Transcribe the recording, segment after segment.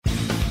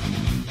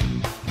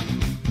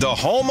The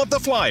home of the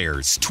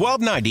Flyers,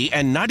 1290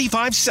 and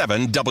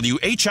 95.7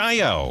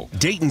 WHIO,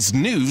 Dayton's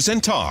News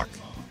and Talk.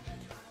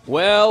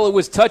 Well, it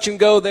was touch and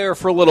go there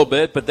for a little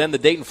bit, but then the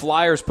Dayton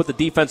Flyers put the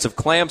defensive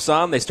clamps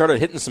on. They started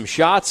hitting some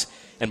shots,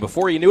 and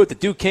before you knew it, the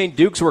Duquesne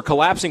Dukes were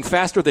collapsing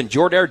faster than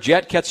Jordair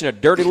Jet catching a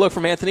dirty look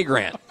from Anthony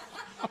Grant.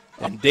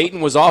 And Dayton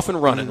was off and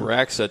running,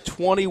 Rex, a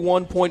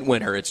 21-point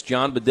winner. It's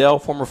John Bedell,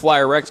 former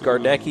Flyer Rex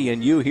Gardecki,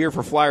 and you here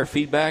for Flyer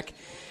Feedback.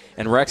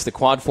 And Rex, the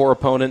Quad 4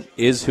 opponent,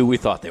 is who we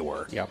thought they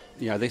were.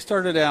 Yeah, they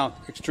started out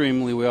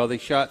extremely well. They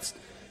shot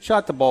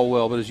the ball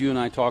well, but as you and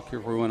I talked here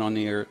before we went on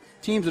the air,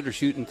 teams that are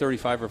shooting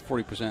 35 or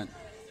 40%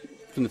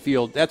 from the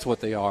field, that's what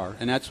they are,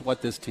 and that's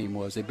what this team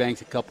was. They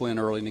banked a couple in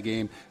early in the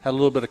game, had a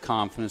little bit of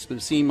confidence, but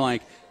it seemed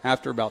like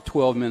after about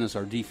 12 minutes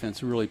our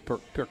defense really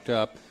perked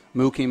up.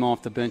 Moo came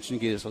off the bench and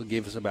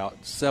gave us about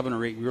 7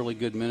 or 8 really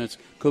good minutes.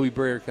 Kobe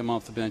Breyer came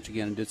off the bench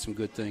again and did some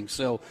good things.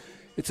 So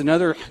it's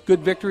another good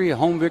victory, a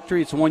home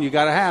victory. It's the one you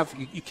got to have.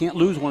 You can't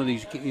lose one of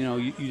these.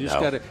 You just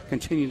got to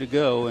continue to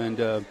go.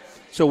 And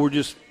so we're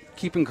just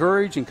keep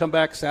encouraged and come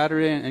back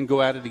Saturday and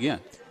go at it again.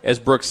 As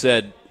Brooks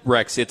said,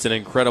 Rex, it's an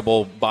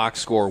incredible box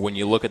score when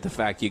you look at the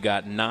fact you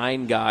got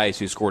 9 guys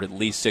who scored at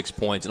least 6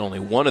 points, and only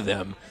one of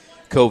them,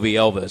 Covey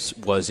Elvis,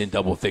 was in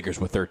double figures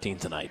with 13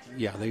 tonight.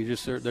 Yeah,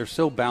 they're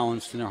so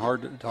balanced and they're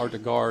hard to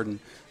guard. And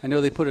I know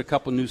they put a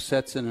couple new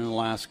sets in the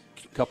last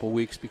couple of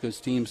weeks because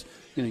teams,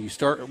 you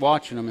start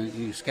watching them and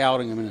you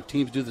scouting them, and the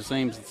teams do the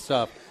same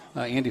stuff.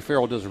 Andy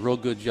Farrell does a real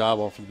good job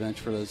off the bench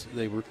for those.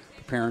 They were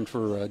preparing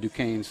for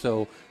Duquesne.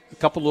 So a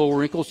couple little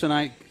wrinkles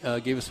tonight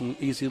gave us some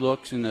easy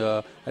looks, and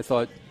I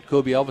thought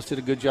Kobe Elvis did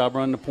a good job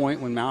running the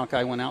point when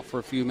Malachi went out for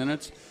a few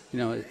minutes.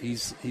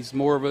 He's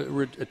more of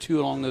a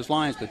two along those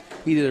lines, but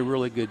he did a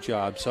really good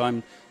job. So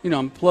I'm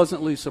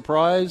pleasantly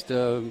surprised.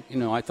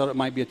 I thought it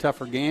might be a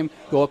tougher game.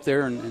 Go up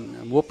there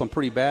and whoop them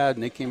pretty bad,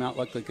 and they came out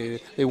like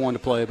they wanted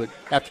to play. But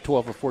after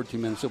 12 or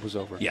 14 minutes, it was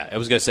over. Yeah, I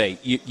was going to say,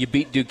 you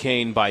beat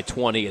Duquesne by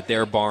 20 at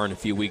their barn a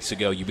few weeks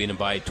ago. You beat them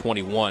by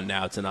 21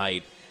 now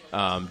tonight.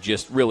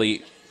 Just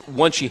really,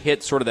 once you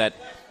hit sort of that,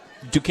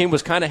 Duquesne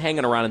was kind of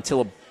hanging around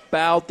until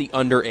about the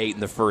under 8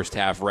 in the first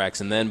half, Rex,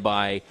 and then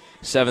by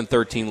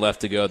 7:13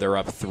 left to go, they're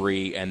up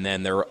 3, and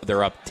then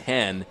they're up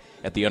 10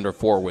 at the under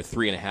 4 with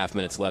 3.5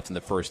 minutes left in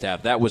the first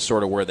half. That was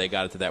sort of where they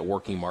got it to that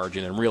working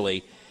margin, and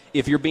really,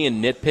 if you're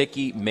being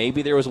nitpicky,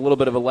 maybe there was a little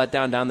bit of a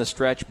letdown down the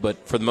stretch,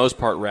 but for the most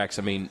part, Rex,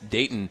 I mean,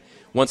 Dayton,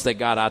 once they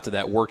got out to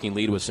that working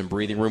lead with some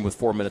breathing room with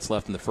 4 minutes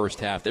left in the first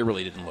half, they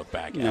really didn't look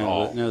back at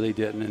all. No, they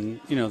didn't.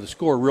 And, the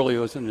score really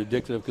wasn't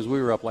addictive because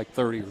we were up like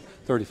 30 or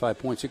 35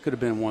 points. It could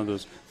have been one of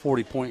those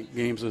 40-point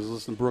games. As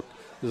listening to Brooke,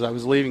 as I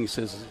was leaving, he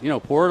says,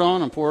 pour it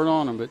on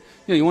them. But,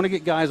 you want to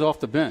get guys off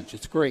the bench.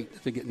 It's great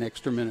if they get an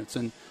extra minutes.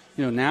 And,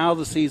 now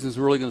the season's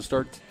really going to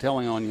start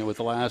telling on you with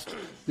the last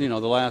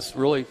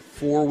really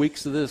 4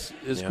 weeks of this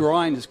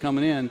grind is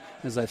coming in.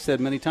 As I've said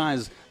many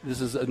times,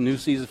 this is a new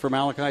season for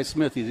Malachi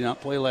Smith. He did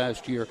not play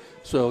last year.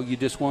 So you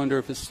just wonder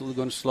if it's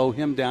going to slow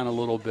him down a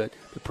little bit.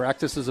 The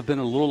practices have been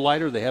a little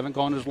lighter. They haven't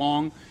gone as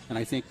long. And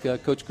I think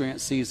Coach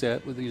Grant sees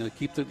that, with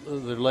keep their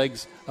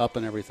legs up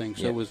and everything.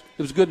 So it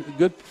was good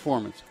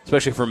performance.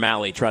 Especially for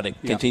Malley, trying to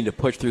continue to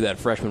push through that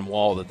freshman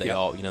wall that they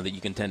all, that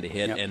you can tend to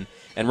hit.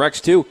 And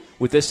Rex, too,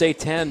 with this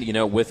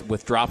A-10,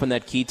 with dropping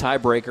that key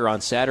tiebreaker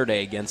on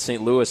Saturday against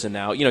St. Louis, and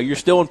now, you're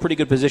still in pretty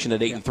good position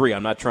at 8-3.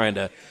 I'm not trying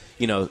to,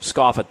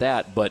 scoff at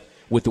that, but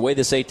with the way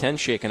this A-10's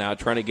shaking out,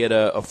 trying to get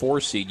a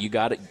 4 seed,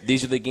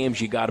 these are the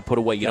games you got to put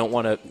away. You don't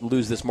want to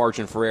lose this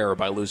margin for error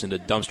by losing to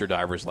dumpster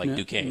divers like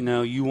Duquesne.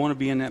 No, you want to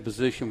be in that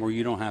position where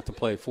you don't have to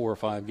play 4 or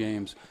 5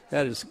 games.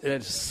 That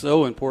is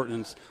so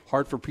important. It's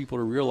hard for people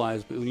to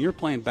realize, but when you're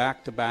playing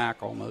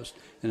back-to-back almost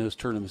in those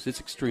tournaments,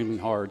 it's extremely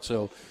hard.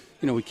 So,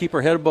 we keep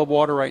our head above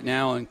water right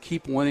now and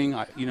keep winning.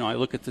 I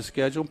look at the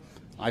schedule.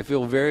 I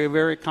feel very,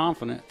 very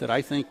confident that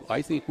I think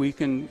we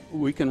can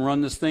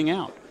run this thing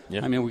out.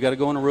 Yeah. I mean, we got to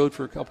go on the road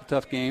for a couple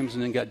tough games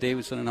and then got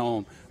Davidson at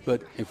home.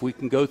 But if we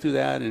can go through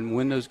that and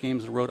win those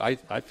games on the road,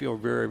 I feel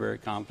very, very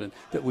confident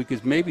that we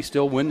could maybe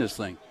still win this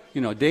thing.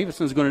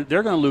 Davidson's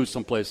they're going to lose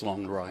someplace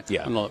along the ride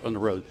on the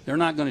road. They're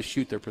not going to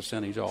shoot their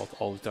percentage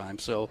all the time.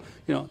 So,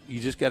 you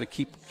just got to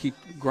keep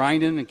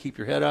grinding and keep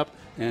your head up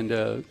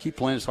and keep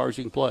playing as hard as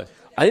you can play.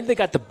 I think they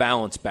got the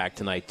balance back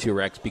tonight, too,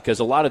 Rex, because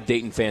a lot of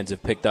Dayton fans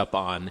have picked up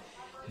on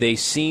they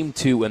seem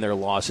to, in their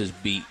losses,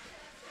 be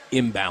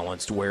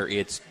imbalanced, where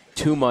it's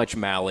too much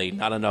Malley,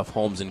 not enough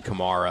Holmes and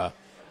Kamara.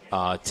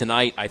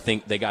 Tonight, I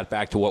think they got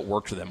back to what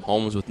worked for them.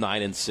 Holmes with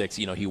 9 and 6.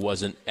 He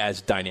wasn't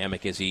as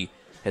dynamic as he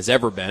has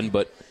ever been,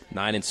 but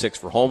 9 and 6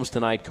 for Holmes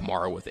tonight.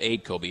 Kamara with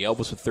 8, Kobe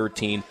Elvis with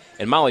 13,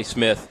 and Malley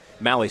Smith,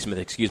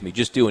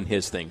 just doing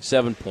his thing.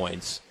 7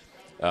 points,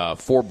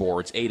 4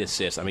 boards, 8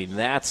 assists. I mean,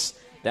 that's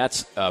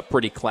a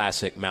pretty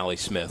classic Malley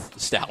Smith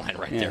stat line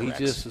right there. He Rex.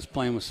 Just is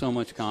playing with so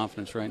much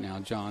confidence right now,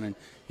 John, and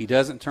he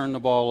doesn't turn the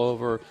ball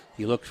over.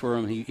 He looks for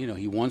him.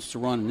 He wants to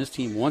run, and this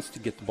team wants to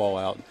get the ball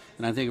out.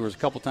 And I think there was a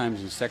couple times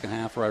in the second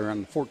half, right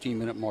around the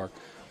 14-minute mark,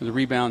 The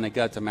rebound, they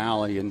got to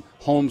Malley, and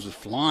Holmes was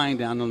flying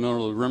down the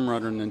middle of the rim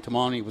runner, and then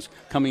Tamani was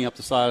coming up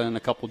the sideline a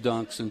couple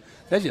dunks. And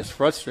that just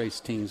frustrates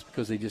teams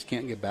because they just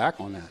can't get back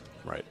on that.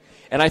 Right.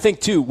 And I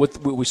think, too,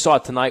 what we saw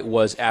tonight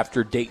was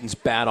after Dayton's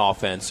bad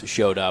offense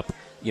showed up,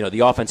 the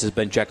offense has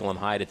been Jekyll and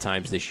Hyde at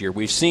times this year.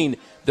 We've seen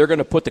they're going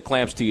to put the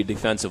clamps to you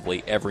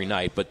defensively every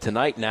night. But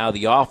tonight now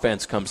the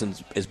offense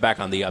is back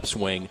on the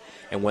upswing.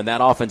 And when that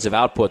offensive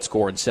output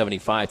scoring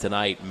 75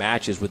 tonight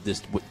matches with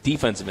this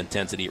defensive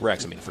intensity at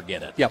Rex,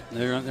 forget it. Yep,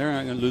 they're not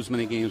going to lose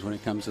many games when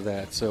it comes to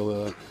that.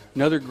 So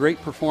another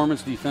great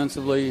performance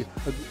defensively,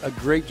 a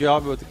great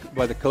job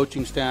by the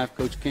coaching staff,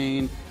 Coach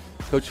Kane,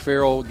 Coach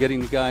Farrell,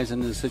 getting the guys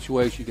into the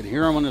situation. You can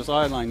hear them on the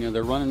sideline.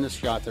 They're running this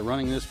shot, they're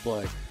running this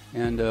play.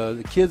 And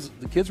the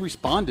kids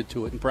responded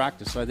to it in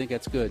practice, so I think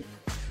that's good.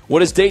 What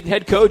does Dayton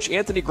head coach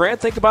Anthony Grant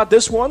think about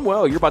this one?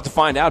 Well, you're about to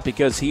find out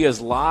because he is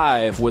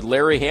live with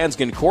Larry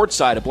Hansgen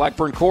courtside at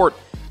Blackburn Court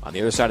on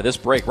the other side of this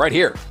break right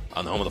here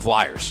on the home of the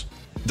Flyers.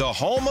 The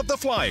home of the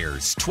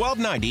Flyers,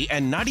 1290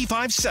 and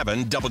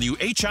 95.7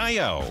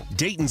 WHIO,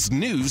 Dayton's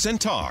News and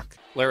Talk.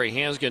 Larry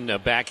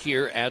Hansgen back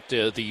here at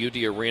the UD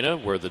Arena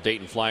where the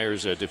Dayton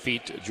Flyers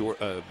defeat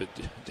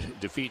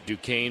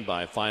Duquesne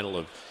by a final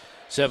of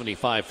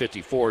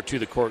 75-54. To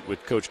the court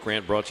with Coach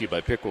Grant, brought to you by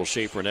Pickrell,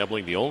 Schaefer, and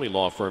Ebling, the only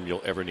law firm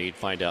you'll ever need.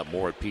 Find out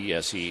more at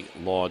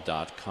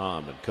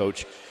pselaw.com. And,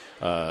 Coach,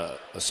 a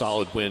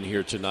solid win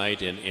here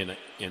tonight. And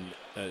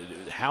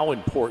how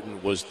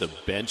important was the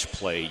bench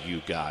play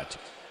you got,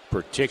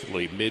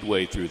 particularly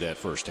midway through that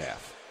first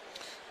half?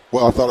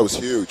 Well, I thought it was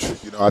huge.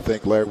 I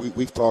think, Larry,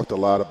 we've talked a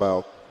lot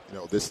about,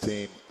 this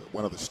team,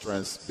 one of the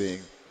strengths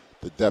being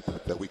the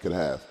depth that we could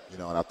have.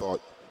 And I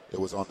thought it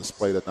was on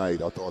display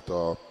tonight. I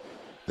thought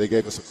they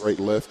gave us a great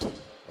lift.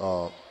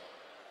 I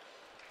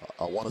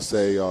want to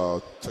say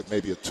took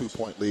maybe a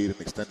 2-point lead and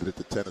extended it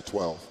to 10 or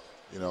 12,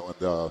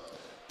 and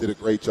did a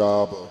great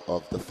job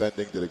of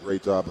defending, did a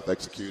great job of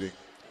executing,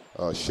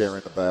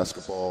 sharing the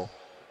basketball.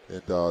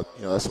 And,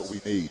 that's what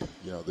we need.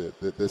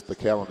 The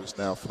calendar's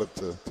now flipped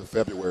to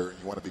February, and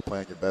you want to be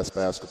playing your best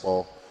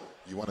basketball.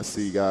 You want to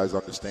see guys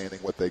understanding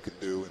what they can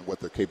do and what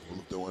they're capable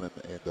of doing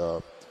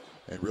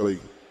and really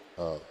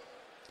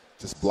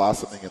just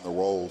blossoming in the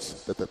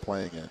roles that they're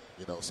playing in.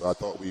 So I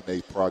thought we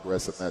made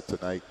progress in that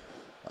tonight.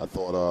 I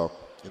thought,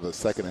 the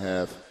second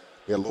half,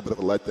 we had a little bit of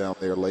a letdown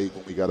there late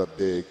when we got up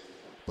big.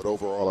 But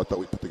overall, I thought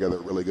we put together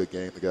a really good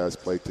game. The guys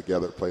played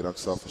together, played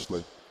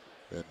unselfishly,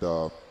 and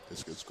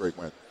it's a great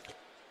win.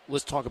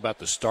 Let's talk about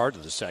the start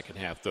of the second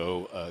half,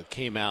 though.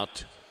 Came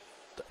out,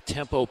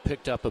 tempo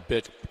picked up a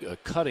bit.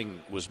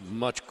 Cutting was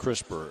much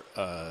crisper.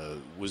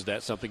 Was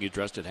that something you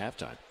addressed at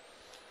halftime?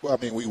 Well,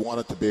 we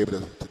wanted to be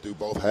able to do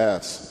both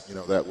halves,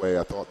 that way.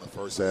 I thought in the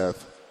first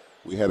half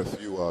we had a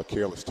few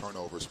careless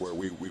turnovers where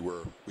we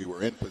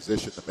were in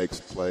position to make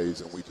some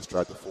plays, and we just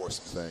tried to force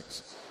some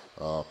things.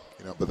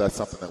 But that's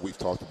something that we've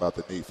talked about,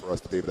 the need for us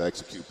to be able to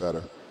execute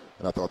better.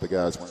 And I thought the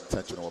guys were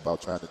intentional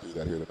about trying to do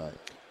that here tonight.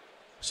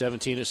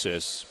 17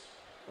 assists,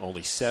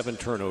 only 7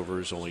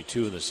 turnovers, only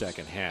 2 in the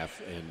second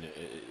half. And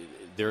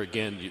there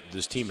again,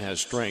 this team has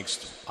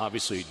strengths,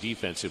 obviously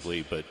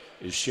defensively, but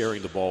is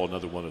sharing the ball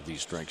another one of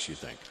these strengths, you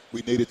think?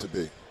 We need it to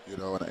be,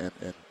 and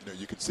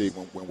you can see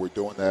when we're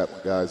doing that,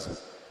 when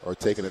guys are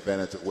taking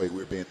advantage of the way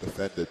we're being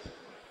defended,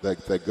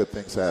 that good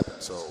things happen.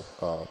 So,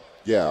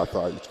 I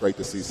thought it's great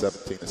to see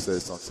 17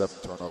 assists on 7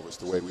 turnovers,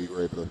 the way we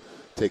were able to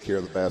take care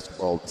of the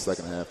basketball in the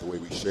second half, the way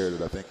we shared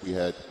it. I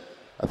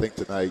think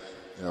tonight,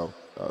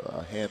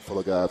 a handful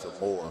of guys or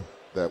more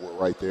that were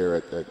right there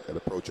at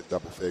approaching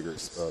double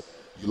figures.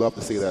 You love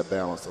to see that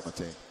balance on the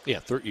team. Yeah,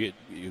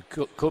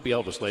 Kobe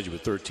Elvis led you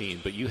with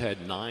 13, but you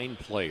had 9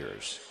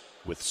 players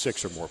with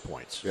 6 or more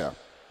points. Yeah,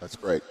 that's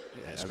great.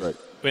 That's great.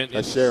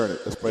 That's sharing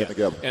it. That's playing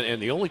together.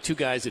 And the only 2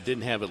 guys that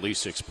didn't have at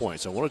least 6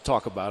 points, I want to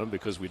talk about them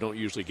because we don't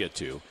usually get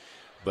to,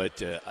 but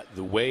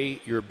the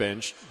way your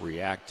bench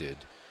reacted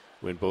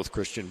when both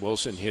Christian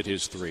Wilson hit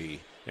his 3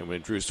 and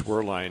when Drew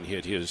Swerline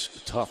hit his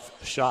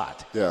tough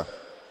shot. Yeah.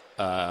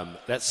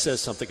 That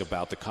says something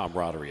about the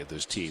camaraderie of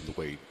this team, the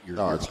way your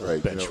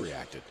bench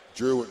reacted.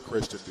 Drew and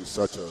Christian do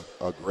such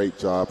a great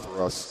job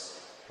for us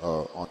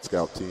on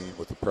scout team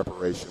with the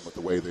preparation, with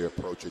the way they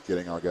approach it,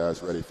 getting our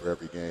guys ready for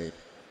every game.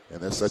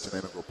 And they're such an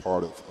integral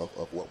part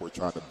of what we're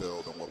trying to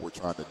build and what we're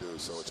trying to do.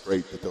 So it's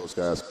great that those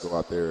guys can go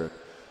out there and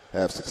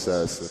have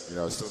success. And,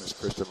 as soon as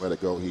Christian let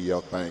it go, he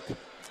yelled bank.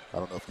 I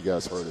don't know if you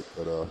guys heard it,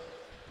 but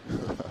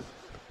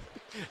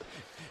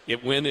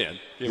it went in.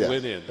 It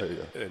went in,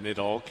 and it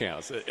all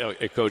counts.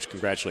 Coach,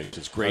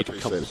 congratulations! Great,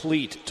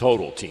 complete,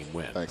 total team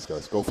win. Thanks,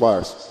 guys. Go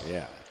Flyers!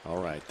 Yeah.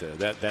 All right.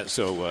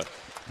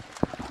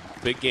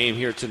 Big game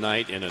here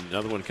tonight, and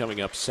another one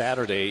coming up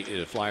Saturday.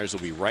 The Flyers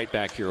will be right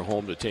back here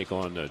home to take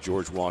on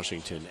George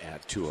Washington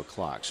at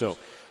 2:00. So,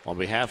 on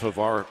behalf of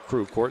our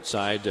crew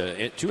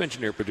courtside, 2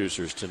 engineer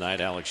producers tonight,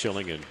 Alex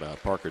Schilling and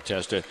Parker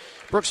Testa.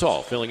 Brooks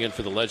Hall filling in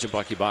for the legend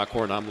Bucky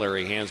Bockhorn. I'm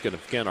Larry Hansgen.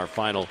 Again, our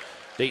final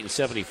Dayton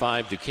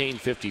 75, Duquesne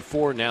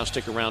 54. Now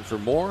stick around for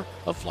more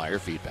of Flyer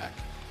Feedback.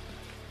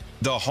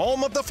 The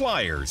home of the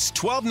Flyers,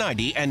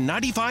 1290 and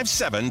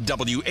 95.7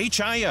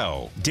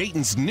 WHIO,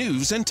 Dayton's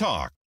News and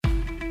Talk.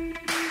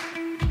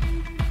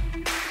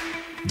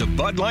 The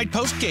Bud Light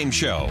Postgame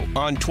Show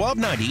on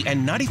 1290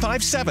 and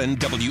 95.7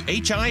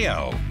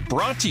 WHIO.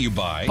 Brought to you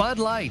by Bud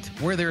Light.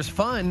 Where there's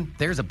fun,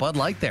 there's a Bud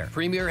Light there.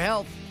 Premier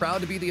Health,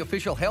 proud to be the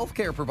official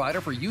healthcare provider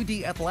for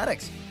UD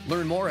Athletics.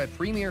 Learn more at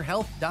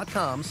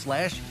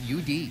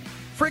premierhealth.com/UD.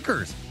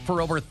 Frickers,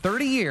 for over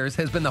 30 years,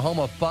 has been the home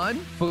of fun,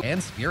 food,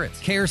 and spirits.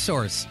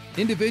 CareSource,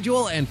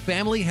 individual and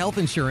family health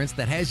insurance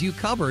that has you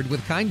covered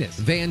with kindness.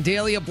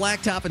 Vandalia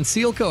Blacktop and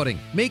Seal Coating.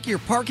 Make your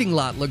parking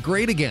lot look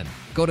great again.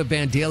 Go to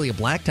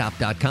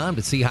VandaliaBlacktop.com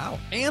to see how.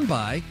 And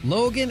by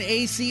Logan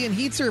AC and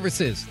Heat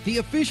Services, the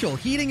official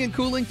heating and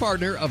cooling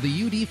partner of the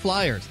UD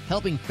Flyers,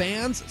 helping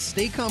fans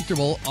stay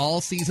comfortable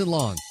all season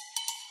long.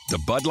 the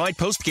Bud Light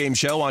Postgame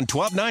Show on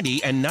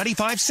 1290 and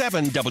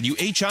 95.7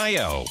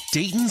 WHIO,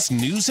 Dayton's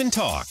News and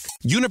Talk.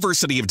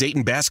 University of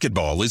Dayton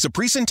Basketball is a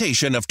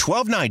presentation of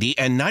 1290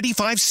 and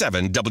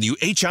 95.7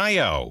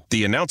 WHIO.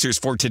 The announcers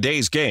for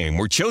today's game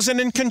were chosen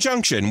in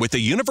conjunction with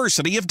the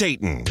University of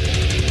Dayton.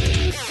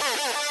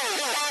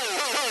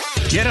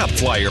 Get up,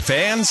 Flyer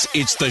fans.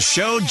 It's the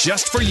show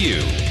just for you.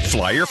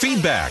 Flyer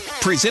Feedback,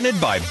 presented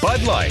by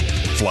Bud Light.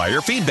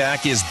 Flyer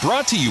Feedback is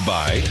brought to you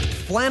by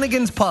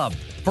Flanagan's Pub.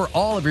 For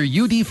all of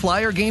your UD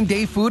Flyer game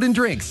day food and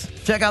drinks,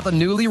 check out the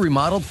newly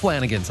remodeled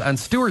Flanagan's on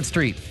Stewart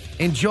Street.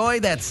 Enjoy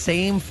that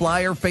same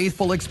Flyer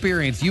faithful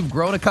experience you've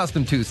grown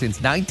accustomed to since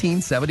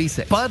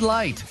 1976. Bud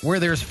Light. Where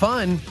there's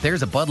fun,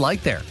 there's a Bud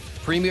Light there.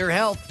 Premier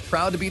Health,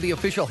 proud to be the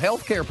official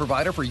healthcare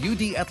provider for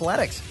UD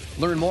Athletics.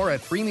 Learn more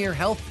at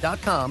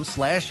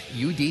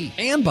premierhealth.com/UD.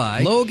 And by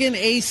Logan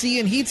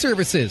AC and Heat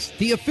Services,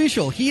 the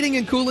official heating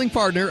and cooling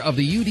partner of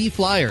the UD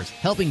Flyers,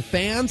 helping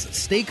fans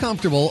stay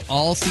comfortable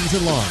all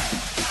season long.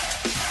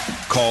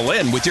 Call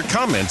in with your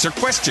comments or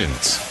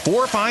questions.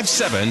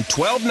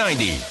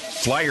 457-1290.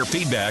 Flyer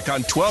Feedback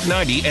on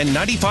 1290 and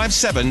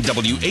 95.7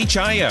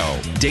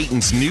 WHIO,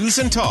 Dayton's News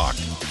and Talk.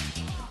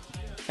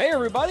 Hey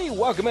everybody,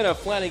 welcome into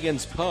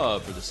Flanagan's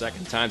Pub for the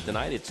second time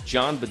tonight. It's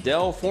John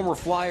Bedell, former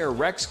Flyer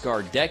Rex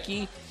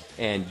Gardecki,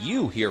 and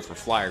you here for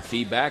Flyer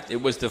Feedback.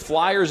 It was the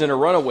Flyers in a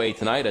runaway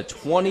tonight, a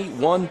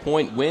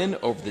 21-point win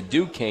over the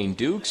Duquesne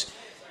Dukes.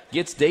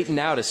 Gets Dayton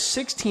now to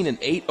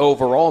 16-8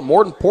 overall.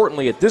 More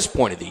importantly, at this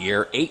point of the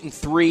year,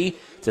 8-3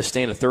 to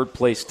stay in a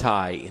third-place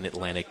tie in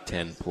Atlantic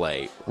 10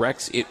 play.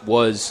 Rex, it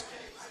was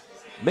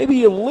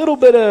maybe a little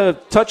bit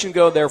of touch and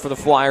go there for the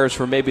Flyers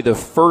for maybe the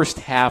first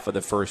half of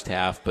the first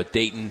half, but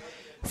Dayton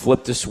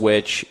flipped a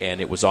switch,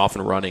 and it was off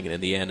and running. And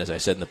in the end, as I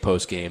said in the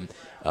postgame,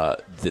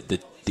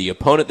 the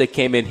opponent that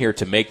came in here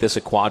to make this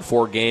a quad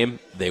four game,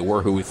 they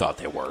were who we thought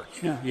they were.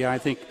 Yeah, I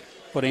think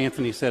what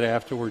Anthony said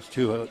afterwards,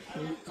 too,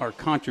 our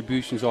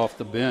contributions off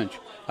the bench.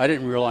 I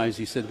didn't realize,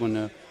 he said, when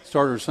the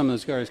starters, some of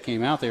those guys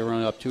came out, they were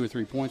running up 2 or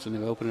 3 points, and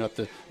they opened it up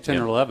to 10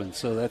 or 11.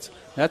 So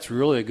that's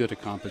really a good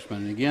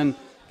accomplishment. And again,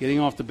 getting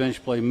off the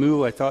bench play,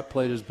 Moo, I thought,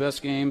 played his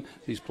best game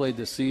he's played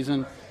this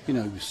season. You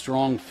know, he was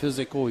strong,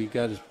 physical. He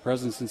got his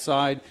presence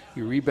inside.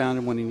 He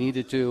rebounded when he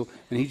needed to.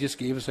 And he just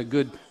gave us a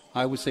good,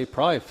 I would say,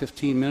 probably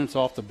 15 minutes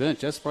off the bench.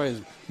 That's probably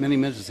as many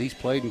minutes as he's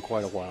played in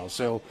quite a while.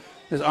 So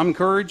I'm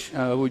encouraged.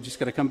 We just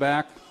got to come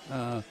back.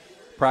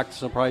 Practice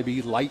will probably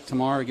be light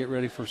tomorrow. Get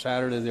ready for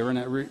Saturday. They're in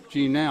that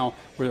regime now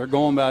where they're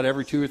going about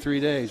every 2 or 3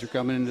 days. They're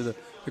coming into the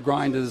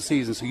grind of the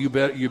season. So you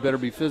better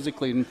be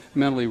physically and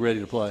mentally ready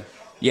to play.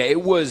 Yeah,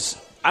 it was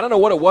 – I don't know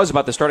what it was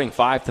about the starting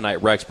five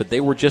tonight, Rex, but they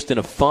were just in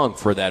a funk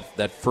for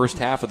that first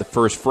half of the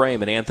first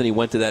frame, and Anthony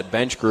went to that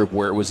bench group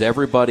where it was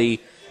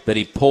everybody that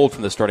he pulled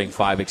from the starting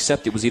five,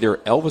 except it was either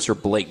Elvis or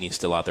Blakeney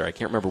still out there. I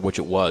can't remember which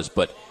it was,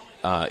 but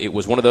it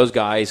was one of those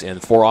guys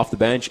and 4 off the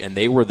bench, and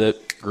they were the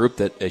group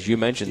that, as you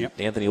mentioned,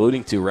 Anthony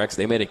alluding to, Rex,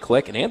 they made it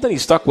click, and Anthony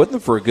stuck with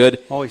them for a good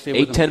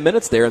 8-10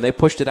 minutes there, and they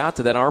pushed it out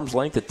to that arm's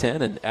length at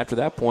 10, and after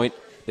that point,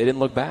 they didn't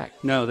look back.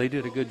 No, they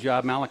did a good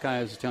job. Malachi, as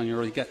I was telling you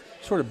earlier, he got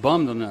sort of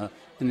bummed on the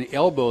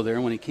elbow there,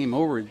 and when he came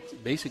over,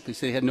 it basically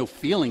said he had no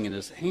feeling in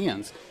his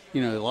hands.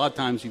 You know, a lot of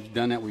times you've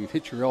done that where you've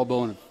hit your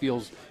elbow and it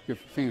feels your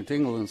finger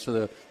tingle, and so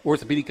the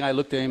orthopedic guy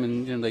looked at him,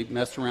 and they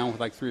messed around with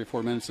like 3 or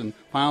 4 minutes, and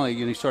finally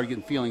he started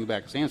getting feeling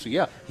back his hand. So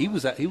yeah, he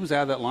was out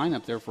of that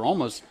lineup there for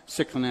almost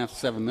 6.5 to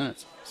 7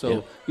 minutes.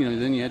 So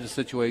then you had a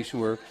situation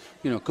where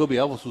Kobe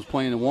Elvis was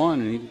playing the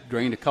one, and he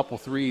drained a couple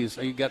threes.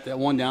 He got that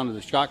one down to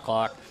the shot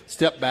clock,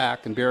 stepped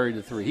back, and buried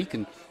the three. He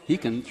can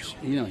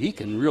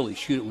really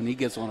shoot it when he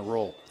gets on a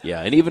roll.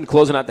 Yeah, and even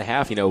closing out the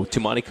half,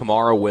 Tumani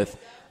Kamara with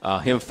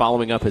him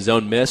following up his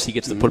own miss. He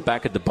gets the put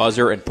back at the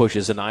buzzer and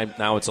pushes a 9.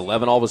 Now it's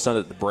 11 all of a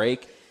sudden at the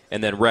break.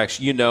 And then, Rex,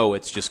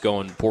 it's just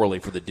going poorly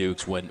for the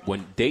Dukes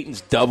when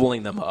Dayton's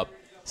doubling them up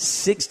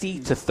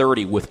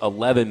 60-30 with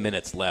 11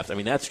 minutes left. I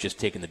mean, that's just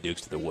taking the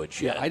Dukes to the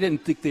woodshed. Yeah, I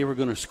didn't think they were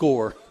going to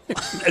score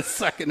that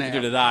second half.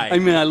 Neither did I. I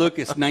mean, I look,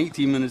 it's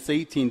 19 minutes,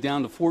 18,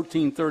 down to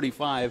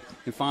 14-35,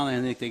 and finally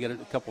I think they got a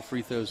couple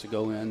free throws to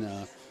go in.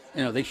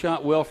 they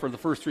shot well for the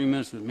first 3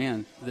 minutes, but,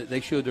 man, they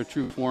showed their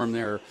true form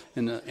there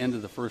in the end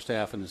of the first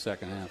half and the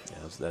second half. Yeah,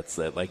 that's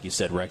like you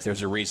said, Rex,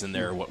 there's a reason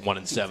they're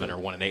 1-7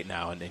 or 1-8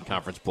 now in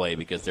conference play,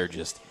 because they're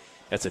just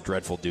 – that's a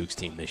dreadful Dukes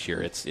team this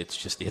year.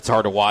 It's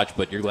hard to watch,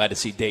 but you're glad to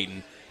see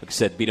Dayton, like I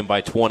said, beat them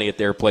by 20 at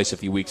their place a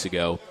few weeks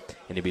ago,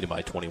 and they beat them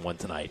by 21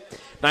 tonight.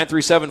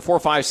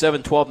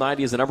 937-457-1290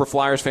 is the number.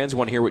 Flyers fans, we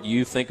want to hear what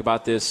you think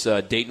about this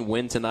Dayton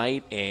win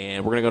tonight,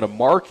 and we're going to go to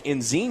Mark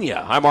in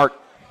Xenia. Hi, Mark.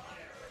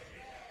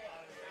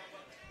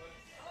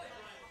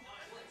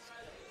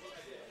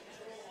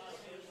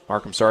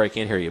 Mark, I'm sorry I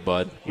can't hear you,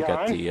 bud. You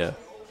got the.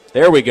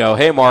 There we go.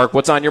 Hey, Mark,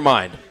 what's on your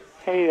mind?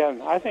 Hey,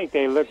 I think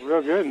they looked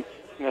real good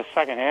in the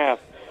second half.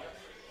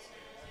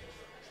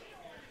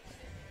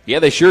 Yeah,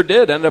 they sure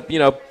did. End up,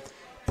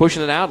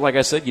 pushing it out. Like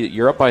I said,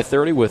 you're up by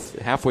 30 with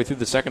halfway through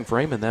the second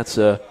frame, and that's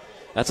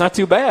not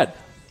too bad.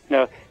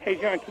 No. Hey,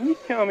 John, can you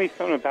tell me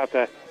something about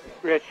the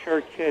red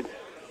shirt kid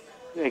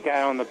they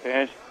got on the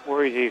bench?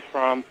 Where is he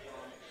from?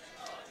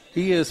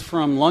 He is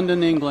from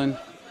London, England.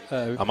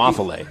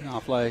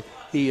 Amafale.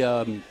 He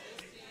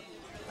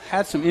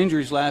had some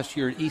injuries last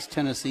year at East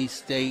Tennessee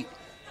State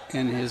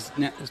and is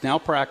now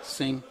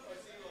practicing.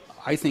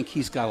 I think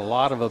he's got a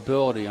lot of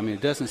ability. I mean,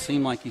 it doesn't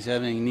seem like he's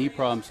having any knee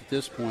problems at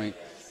this point.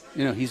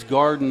 He's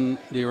guarding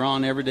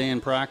Iran every day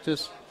in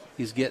practice.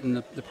 He's getting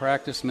the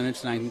practice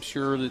minutes, and I'm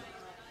sure that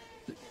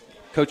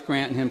Coach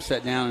Grant and him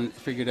sat down and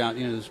figured out,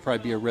 there's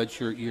probably be a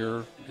redshirt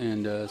year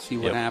and see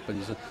what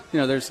happens.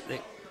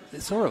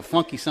 It's sort of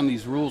funky, some of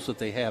these rules that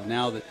they have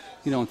now that,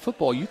 in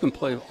football you can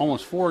play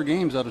almost 4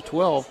 games out of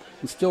 12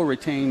 and still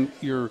retain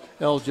your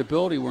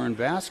eligibility, where in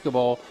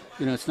basketball,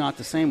 it's not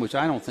the same, which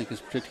I don't think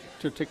is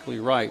particularly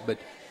right. But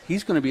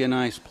he's going to be a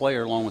nice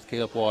player along with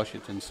Caleb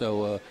Washington.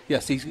 So,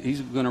 yes, he's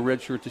going to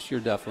redshirt this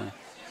year, definitely.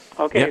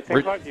 Okay,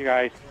 thanks a lot, you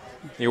guys.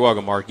 You're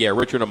welcome, Mark. Yeah,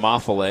 Richard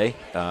Amafale.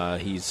 I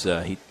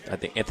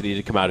think Anthony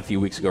did come out a few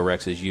weeks ago,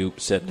 Rex, as you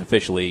said, and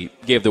officially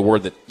gave the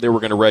word that they were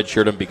going to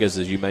redshirt him because,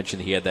 as you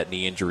mentioned, he had that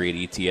knee injury at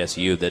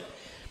ETSU that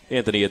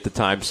Anthony at the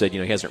time said, he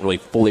hasn't really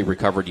fully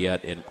recovered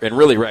yet. And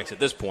really, Rex, at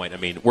this point, I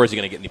mean, where's he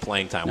going to get any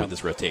playing time with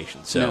this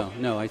rotation? So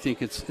No, I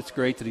think it's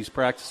great that he's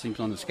practicing. He's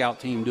on the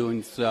scout team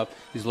doing stuff.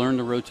 He's learned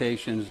the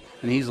rotations,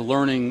 and he's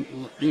learning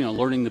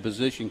the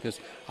position, because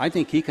I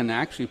think he can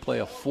actually play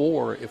a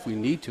 4 if we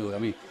need to. I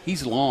mean,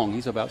 he's long.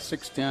 He's about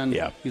 6'10".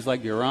 Yeah. He's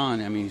like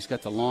Iran. I mean, he's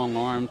got the long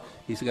arm.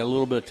 He's got a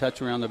little bit of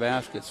touch around the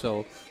basket.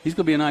 So he's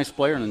going to be a nice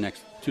player in the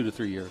next 2 to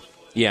 3 years.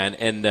 Yeah,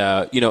 and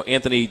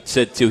Anthony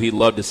said, too, he'd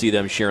love to see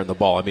them sharing the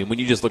ball. I mean, when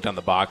you just looked on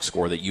the box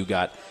score that you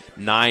got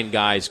 9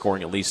 guys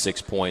scoring at least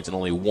 6 points and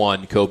only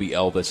 1, Kobe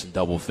Elvis, in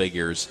double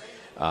figures,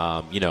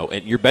 and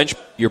your bench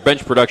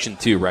production,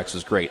 too, Rex,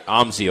 was great.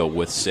 Amzio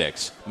with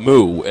 6.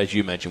 Moo, as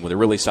you mentioned, with a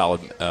really solid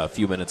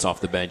few minutes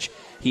off the bench.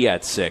 He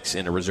had 6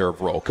 in a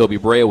reserve role. Kobe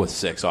Brea with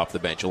 6 off the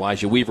bench.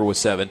 Elijah Weaver with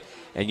 7.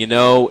 And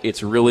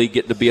it's really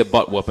getting to be a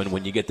butt whooping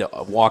when you get the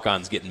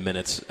walk-ons getting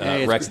minutes,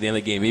 Rex, at the end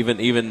of the game.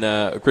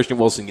 Even Christian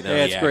Wilson getting out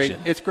of the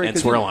action. It's great. And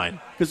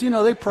Swearline. Because,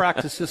 they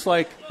practice just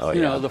like,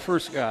 the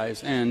first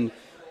guys. And,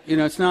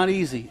 it's not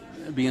easy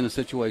to be in a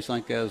situation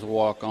like that as a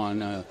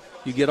walk-on.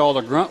 You get all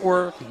the grunt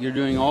work. You're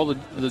doing all the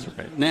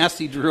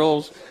nasty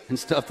drills and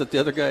stuff that the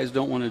other guys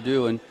don't want to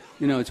do. And,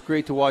 it's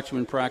great to watch them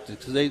in practice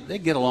because they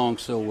get along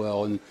so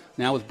well. And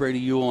now with Brady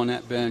Ewell on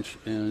that bench,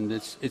 and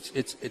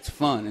it's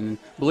fun. And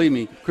believe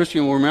me,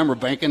 Christian will remember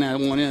banking that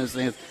one in, as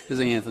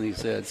Anthony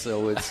said.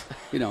 So it's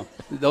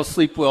they'll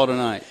sleep well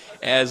tonight.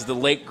 As the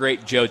late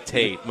great Joe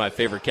Tate, my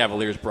favorite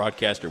Cavaliers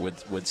broadcaster,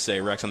 would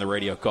say, Rex, on the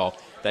radio call,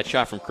 that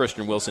shot from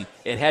Christian Wilson,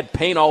 it had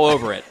paint all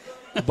over it.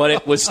 But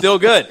it was still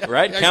good,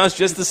 right? Counts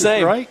just the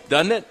same, right?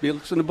 Doesn't it? He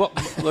looks at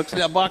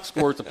that box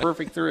score. It's a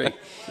perfect 3.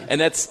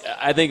 And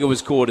I think it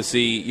was cool to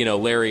see,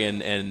 Larry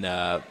and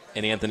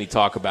Anthony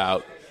talk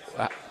about.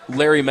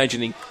 Larry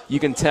mentioning, you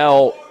can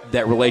tell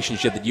that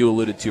relationship that you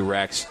alluded to,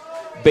 Rex,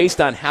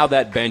 based on how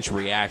that bench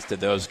reacts to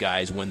those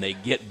guys when they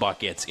get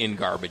buckets in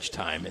garbage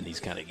time in these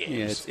kind of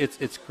games. Yeah,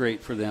 it's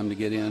great for them to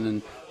get in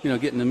and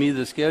getting the meat of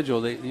the schedule.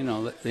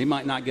 They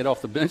might not get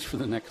off the bench for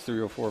the next 3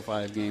 or 4 or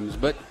 5 games,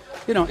 but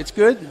it's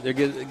good. They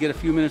get a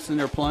few minutes in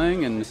there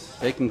playing, and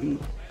they can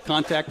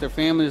contact their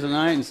families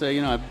tonight and say,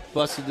 I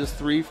busted this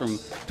 3 from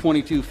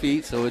 22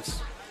 feet. So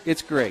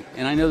it's great.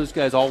 And I know those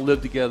guys all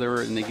live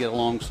together and they get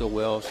along so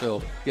well.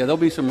 So yeah, there'll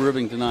be some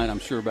ribbing tonight, I'm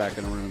sure, back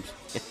in the rooms.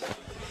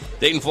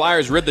 Dayton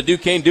Flyers ribbed the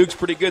Duquesne Dukes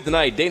pretty good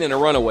tonight. Dayton in a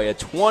runaway, a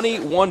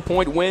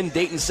 21-point win.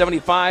 Dayton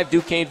 75,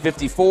 Duquesne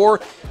 54.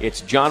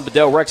 It's John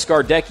Bedell, Rex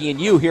Gardecki, and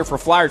you here for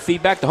Flyer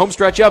Feedback, the home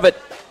stretch of it.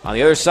 On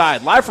the other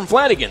side, live from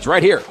Flanagan's,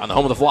 right here on the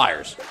home of the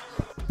Flyers.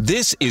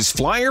 This is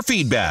Flyer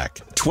Feedback,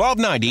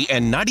 1290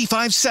 and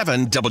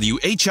 95.7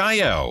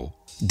 WHIO,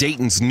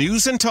 Dayton's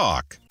News and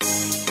Talk.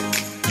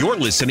 You're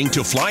listening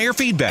to Flyer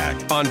Feedback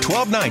on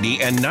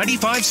 1290 and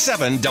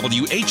 95.7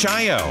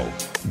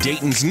 WHIO,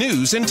 Dayton's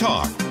News and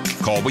Talk.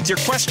 Call with your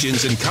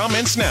questions and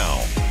comments now.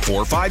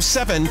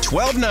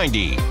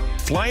 457-1290.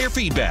 Flyer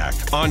Feedback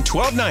on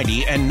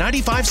 1290 and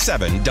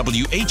 95.7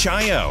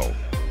 WHIO.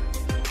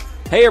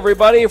 Hey,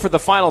 everybody. For the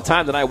final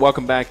time tonight,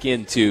 welcome back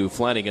into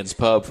Flanagan's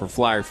Pub for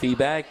Flyer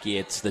feedback.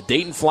 It's the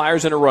Dayton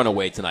Flyers in a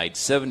runaway tonight,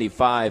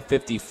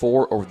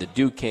 75-54 over the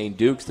Duquesne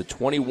Dukes. The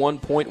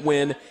 21-point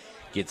win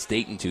gets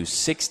Dayton to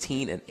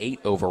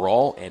 16-8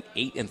 overall and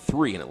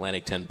 8-3 in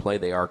Atlantic 10 play.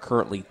 They are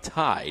currently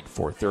tied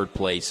for third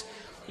place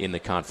in the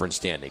conference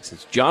standings.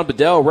 It's John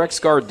Bedell, Rex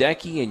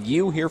Gardecki, and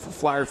you here for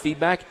Flyer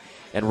feedback.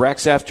 And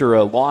Rex, after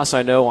a loss,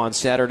 I know, on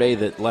Saturday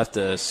that left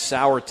a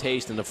sour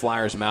taste in the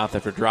Flyers' mouth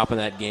after dropping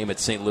that game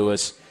at St.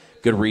 Louis,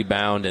 good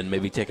rebound and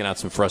maybe taking out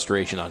some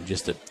frustration on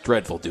just a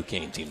dreadful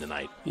Duquesne team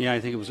tonight. Yeah, I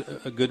think it was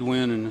a good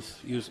win. And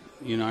you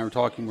and I were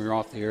talking, we were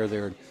off the air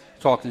there,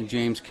 talking to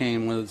James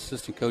Kane, one of the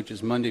assistant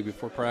coaches, Monday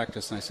before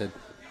practice, and I said,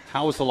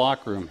 how was the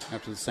locker room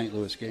after the St.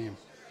 Louis game?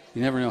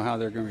 You never know how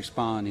they're going to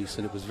respond. He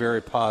said it was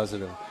very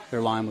positive.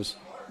 Their line was,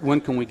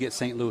 when can we get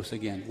St. Louis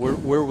again?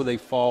 Where will they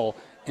fall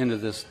into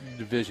this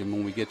division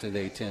when we get to the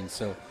A-10?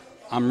 So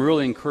I'm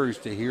really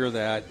encouraged to hear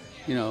that.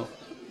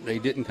 They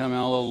didn't come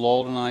out a little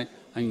lull tonight.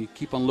 I mean, you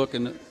keep on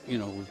looking,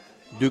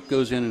 Duke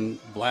goes in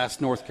and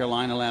blasts North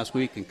Carolina last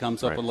week and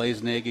comes up and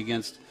lays an egg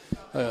against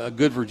a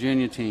good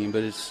Virginia team.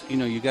 But it's,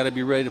 you got to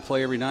be ready to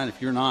play every night.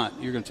 If you're not,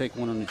 you're going to take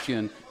one on the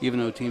chin, even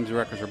though teams'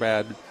 records are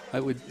bad.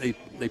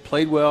 They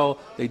played well.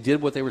 They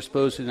did what they were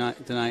supposed to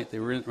tonight. They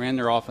ran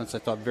their offense, I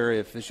thought, very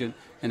efficient,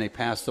 and they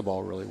passed the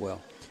ball really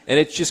well. And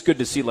it's just good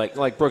to see,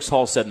 like Brooks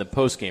Hall said in the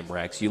postgame,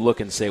 Rex, you look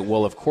and say,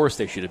 well, of course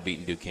they should have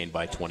beaten Duquesne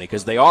by 20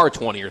 because they are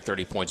 20 or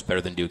 30 points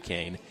better than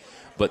Duquesne.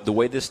 But the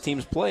way this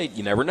team's played,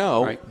 you never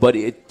know. Right. But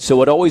it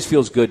always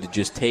feels good to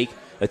just take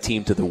a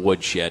team to the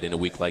woodshed in a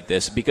week like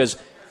this because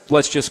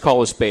let's just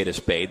call a spade a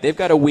spade. They've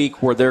got a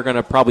week where they're going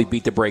to probably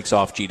beat the brakes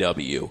off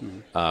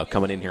GW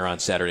coming in here on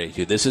Saturday,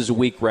 too. This is a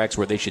week, Rex,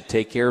 where they should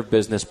take care of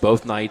business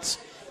both nights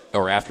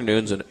or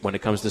afternoons when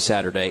it comes to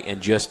Saturday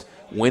and just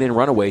win in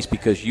runaways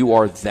because you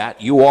are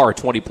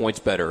 20 points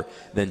better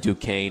than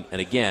Duquesne.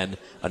 And, again,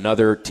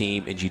 another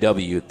team in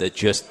GW that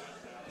just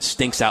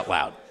stinks out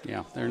loud.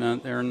 Yeah, they're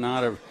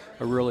not a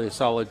really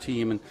solid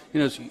team. And,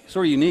 it's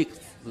sort of unique.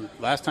 The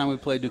last time we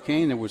played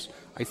Duquesne, there was,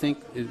 I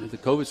think, the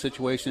COVID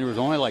situation, there was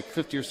only like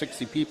 50 or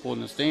 60 people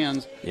in the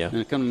stands. Yeah. And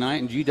it come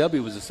tonight, and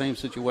GW was the same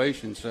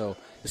situation. So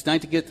it's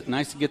nice to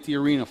get the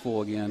arena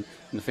full again,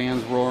 and the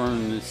fans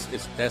roaring, and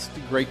that's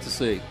great to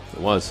see. It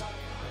was.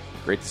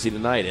 Great to see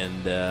tonight.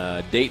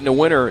 And Dayton a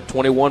winner,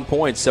 21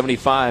 points,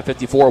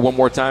 75-54. One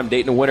more time,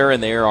 Dayton a winner,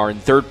 and they are in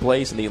third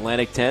place in the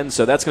Atlantic 10.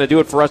 So that's going to do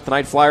it for us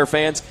tonight, Flyer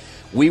fans.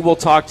 We will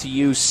talk to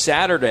you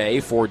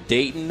Saturday for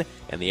Dayton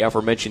and the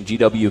aforementioned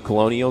GW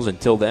Colonials.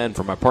 Until then,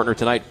 for my partner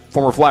tonight,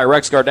 former Flyer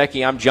Rex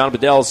Gardecki, I'm John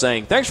Bedell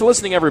saying thanks for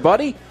listening,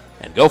 everybody,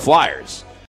 and go Flyers.